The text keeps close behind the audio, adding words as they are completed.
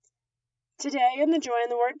Today in the Joy in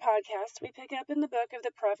the Word podcast, we pick up in the book of the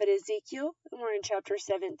prophet Ezekiel, and we're in chapter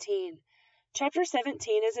 17. Chapter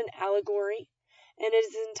 17 is an allegory, and it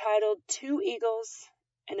is entitled Two Eagles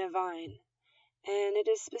and a Vine. And it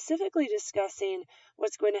is specifically discussing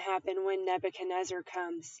what's going to happen when Nebuchadnezzar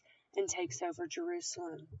comes and takes over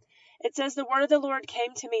Jerusalem. It says, "The word of the Lord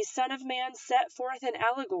came to me, Son of man, set forth an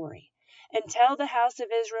allegory, and tell the house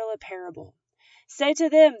of Israel a parable. Say to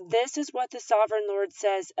them, this is what the sovereign Lord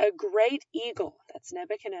says, a great eagle," that's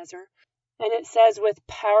Nebuchadnezzar, "and it says, with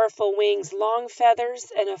powerful wings, long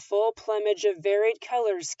feathers, and a full plumage of varied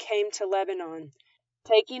colors came to Lebanon.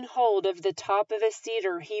 Taking hold of the top of a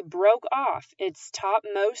cedar, he broke off its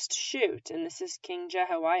topmost shoot," and this is King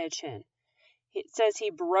Jehoiachin. It says he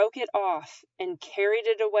broke it off and carried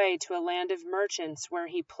it away to a land of merchants where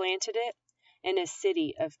he planted it in a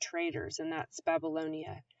city of traders, and that's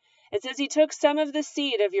Babylonia. It says he took some of the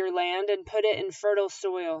seed of your land and put it in fertile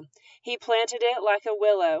soil. He planted it like a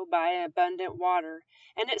willow by abundant water,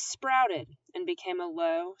 and it sprouted and became a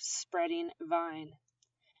low, spreading vine.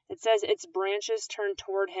 It says its branches turned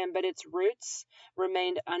toward him, but its roots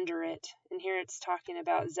remained under it. And here it's talking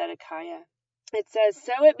about Zedekiah. It says,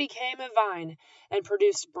 "So it became a vine and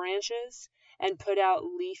produced branches and put out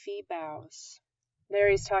leafy boughs." There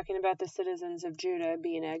he's talking about the citizens of Judah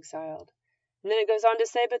being exiled. And then it goes on to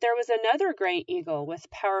say, "But there was another great eagle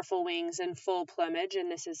with powerful wings and full plumage,"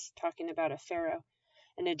 and this is talking about a pharaoh,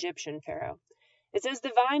 an Egyptian pharaoh. It says,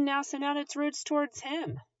 "The vine now sent out its roots towards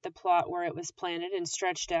him, the plot where it was planted, and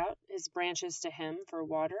stretched out his branches to him for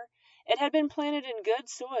water. It had been planted in good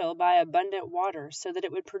soil by abundant water, so that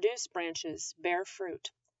it would produce branches, bear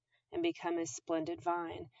fruit, and become a splendid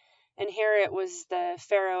vine." And here it was the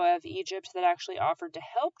Pharaoh of Egypt that actually offered to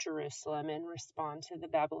help Jerusalem and respond to the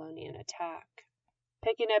Babylonian attack.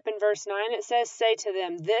 Picking up in verse 9, it says, "Say to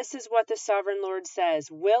them, this is what the sovereign Lord says.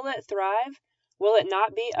 Will it thrive? Will it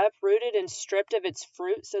not be uprooted and stripped of its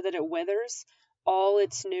fruit so that it withers? All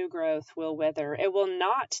its new growth will wither. It will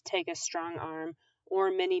not take a strong arm or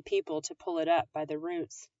many people to pull it up by the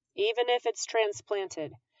roots. Even if it's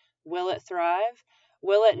transplanted, will it thrive?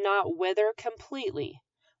 Will it not wither completely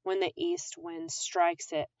when the east wind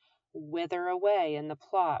strikes it, wither away in the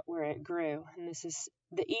plot where it grew?" And this is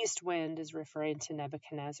the east wind is referring to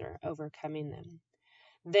Nebuchadnezzar overcoming them.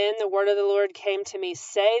 "Then the word of the Lord came to me,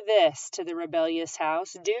 say this to the rebellious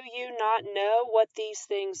house, do you not know what these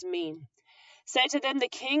things mean? Say to them, the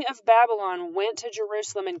king of Babylon went to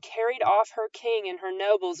Jerusalem and carried off her king and her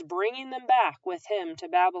nobles, bringing them back with him to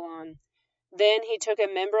Babylon. Then he took a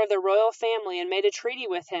member of the royal family and made a treaty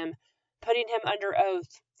with him, putting him under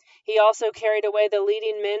oath. He also carried away the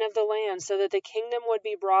leading men of the land, so that the kingdom would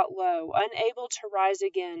be brought low, unable to rise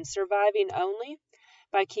again, surviving only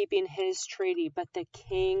by keeping his treaty. But the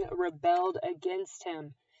king rebelled against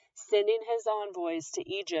him, sending his envoys to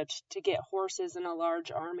Egypt to get horses and a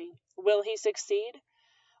large army. Will he succeed?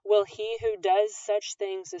 Will he who does such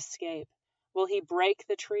things escape? Will he break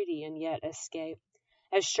the treaty and yet escape?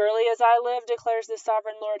 As surely as I live, declares the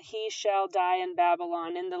sovereign Lord, he shall die in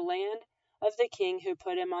Babylon, in the land of the king who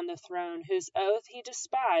put him on the throne, whose oath he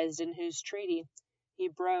despised and whose treaty he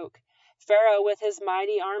broke. Pharaoh with his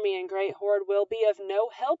mighty army and great horde will be of no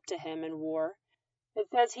help to him in war." It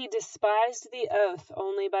says he despised the oath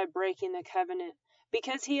only by breaking the covenant.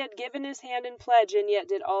 Because he had given his hand in pledge and yet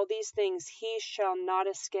did all these things, he shall not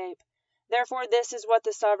escape. Therefore this is what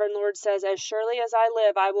the sovereign Lord says, as surely as I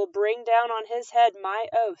live, I will bring down on his head my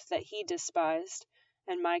oath that he despised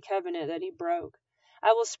and my covenant that he broke.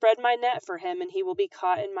 I will spread my net for him, and he will be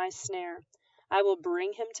caught in my snare. I will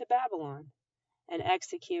bring him to Babylon and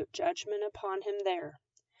execute judgment upon him there,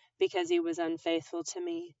 because he was unfaithful to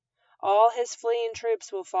me. All his fleeing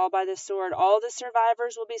troops will fall by the sword. All the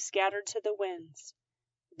survivors will be scattered to the winds.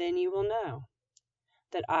 Then you will know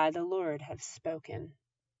that I, the Lord, have spoken."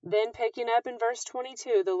 Then picking up in verse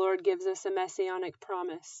 22, the Lord gives us a messianic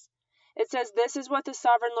promise. It says, "This is what the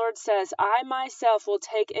sovereign Lord says. I myself will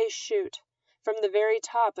take a shoot from the very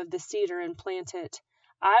top of the cedar and plant it.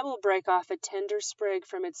 I will break off a tender sprig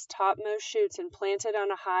from its topmost shoots and plant it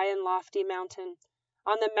on a high and lofty mountain.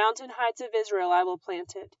 On the mountain heights of Israel I will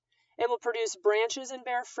plant it. It will produce branches and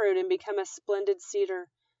bear fruit and become a splendid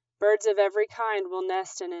cedar. Birds of every kind will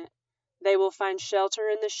nest in it. They will find shelter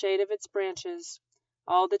in the shade of its branches.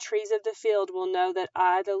 All the trees of the field will know that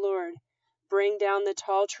I, the Lord, bring down the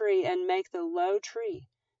tall tree and make the low tree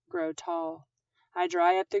grow tall. I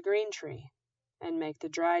dry up the green tree and make the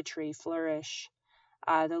dry tree flourish.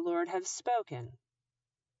 I, the Lord, have spoken,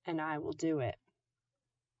 and I will do it."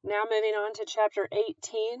 Now moving on to chapter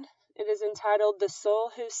 18, it is entitled, "The Soul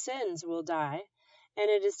Who Sins Will Die," And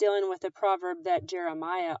it is dealing with a proverb that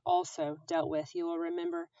Jeremiah also dealt with. You will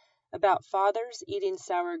remember about fathers eating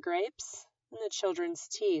sour grapes and the children's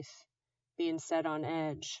teeth being set on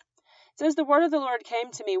edge. It says, the word of the Lord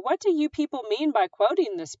came to me. What do you people mean by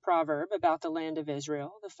quoting this proverb about the land of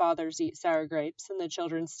Israel? The fathers eat sour grapes and the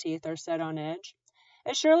children's teeth are set on edge.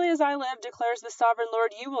 As surely as I live, declares the sovereign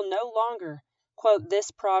Lord, you will no longer quote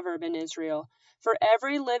this proverb in Israel. For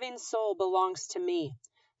every living soul belongs to me,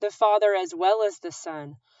 the Father as well as the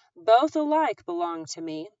Son. Both alike belong to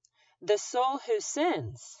me. The soul who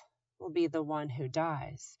sins will be the one who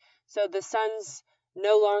dies. So the sons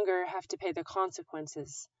no longer have to pay the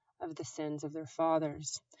consequences of the sins of their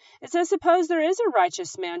fathers. It says, suppose there is a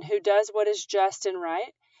righteous man who does what is just and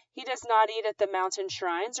right. He does not eat at the mountain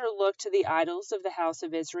shrines or look to the idols of the house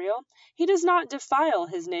of Israel. He does not defile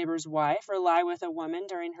his neighbor's wife or lie with a woman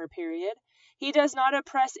during her period. He does not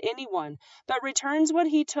oppress anyone, but returns what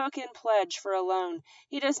he took in pledge for a loan.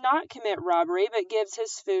 He does not commit robbery, but gives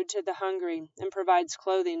his food to the hungry and provides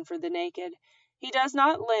clothing for the naked. He does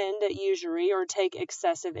not lend at usury or take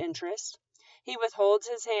excessive interest. He withholds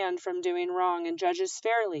his hand from doing wrong and judges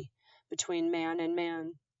fairly between man and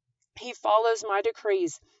man. He follows my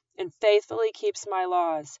decrees and faithfully keeps my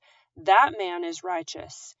laws. That man is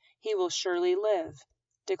righteous. He will surely live,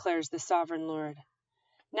 declares the sovereign Lord.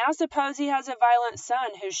 Now suppose he has a violent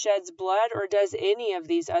son who sheds blood or does any of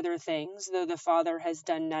these other things, though the father has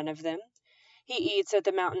done none of them. He eats at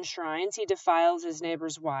the mountain shrines. He defiles his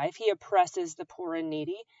neighbor's wife. He oppresses the poor and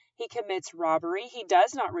needy. He commits robbery. He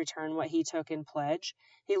does not return what he took in pledge.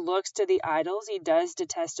 He looks to the idols. He does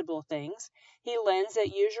detestable things. He lends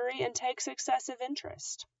at usury and takes excessive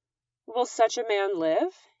interest. Will such a man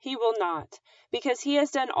live? He will not. Because he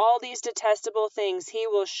has done all these detestable things, he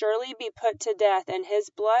will surely be put to death, and his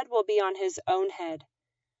blood will be on his own head.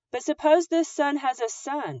 But suppose this son has a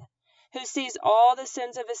son who sees all the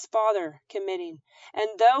sins of his father committing, and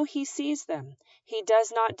though he sees them, he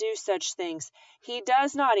does not do such things. He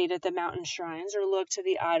does not eat at the mountain shrines or look to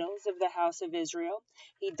the idols of the house of Israel.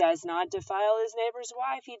 He does not defile his neighbor's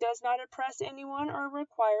wife. He does not oppress anyone or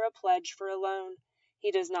require a pledge for a loan.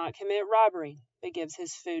 He does not commit robbery, but gives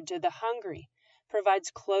his food to the hungry, provides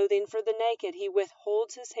clothing for the naked. He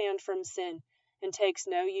withholds his hand from sin and takes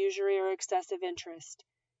no usury or excessive interest.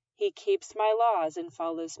 He keeps my laws and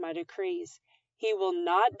follows my decrees. He will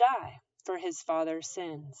not die for his father's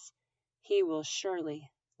sins. He will surely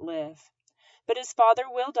live. But his father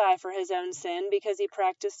will die for his own sin because he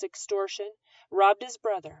practiced extortion, robbed his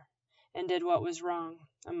brother, and did what was wrong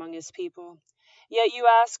among his people. Yet you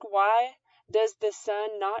ask, why does the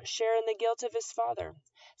son not share in the guilt of his father?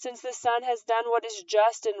 Since the son has done what is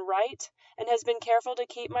just and right and has been careful to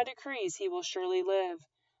keep my decrees, he will surely live.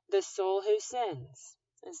 The soul who sins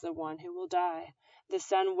is the one who will die. The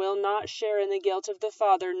son will not share in the guilt of the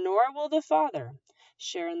father, nor will the father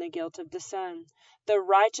share in the guilt of the son. The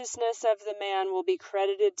righteousness of the man will be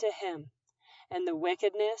credited to him, and the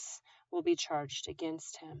wickedness will be charged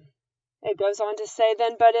against him. It goes on to say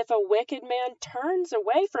then, but if a wicked man turns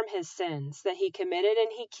away from his sins that he committed,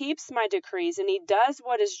 and he keeps my decrees, and he does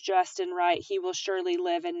what is just and right, he will surely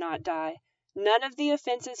live and not die. None of the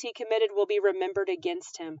offenses he committed will be remembered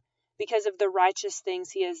against him. Because of the righteous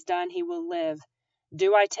things he has done, he will live.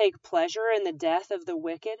 Do I take pleasure in the death of the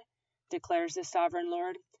wicked? Declares the sovereign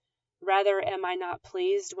Lord. Rather, am I not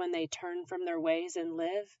pleased when they turn from their ways and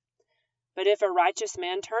live? But if a righteous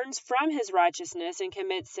man turns from his righteousness and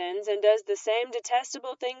commits sins and does the same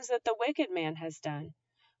detestable things that the wicked man has done,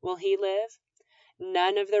 will he live?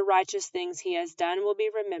 None of the righteous things he has done will be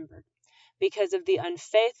remembered, because of the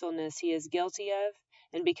unfaithfulness he is guilty of,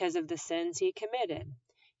 and because of the sins he committed.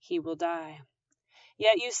 He will die.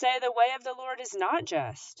 Yet you say the way of the Lord is not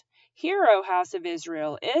just. Hear, O house of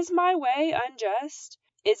Israel, is my way unjust?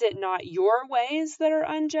 Is it not your ways that are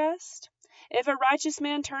unjust? If a righteous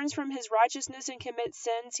man turns from his righteousness and commits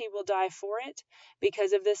sins, he will die for it.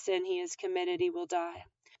 Because of the sin he has committed, he will die.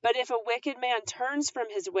 But if a wicked man turns from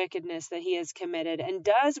his wickedness that he has committed and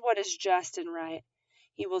does what is just and right,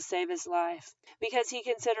 he will save his life. Because he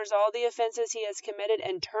considers all the offenses he has committed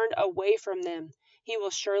and turned away from them, he will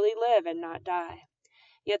surely live and not die.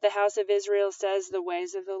 Yet the house of Israel says, the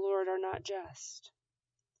ways of the Lord are not just.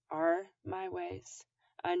 Are my ways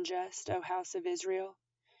unjust, O house of Israel?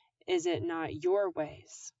 Is it not your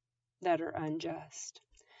ways that are unjust?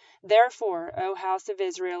 Therefore, O house of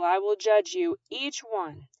Israel, I will judge you, each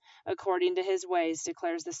one, according to his ways,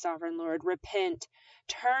 declares the sovereign Lord. Repent,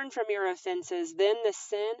 turn from your offenses, then the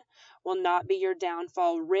sin will not be your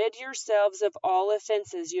downfall. Rid yourselves of all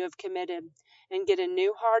offenses you have committed, and get a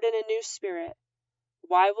new heart and a new spirit.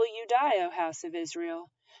 Why will you die, O house of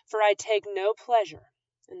Israel? For I take no pleasure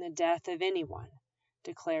in the death of anyone,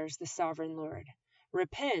 declares the sovereign Lord.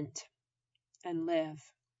 Repent and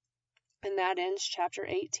live. And that ends chapter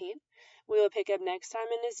 18. We will pick up next time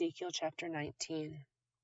in Ezekiel chapter 19.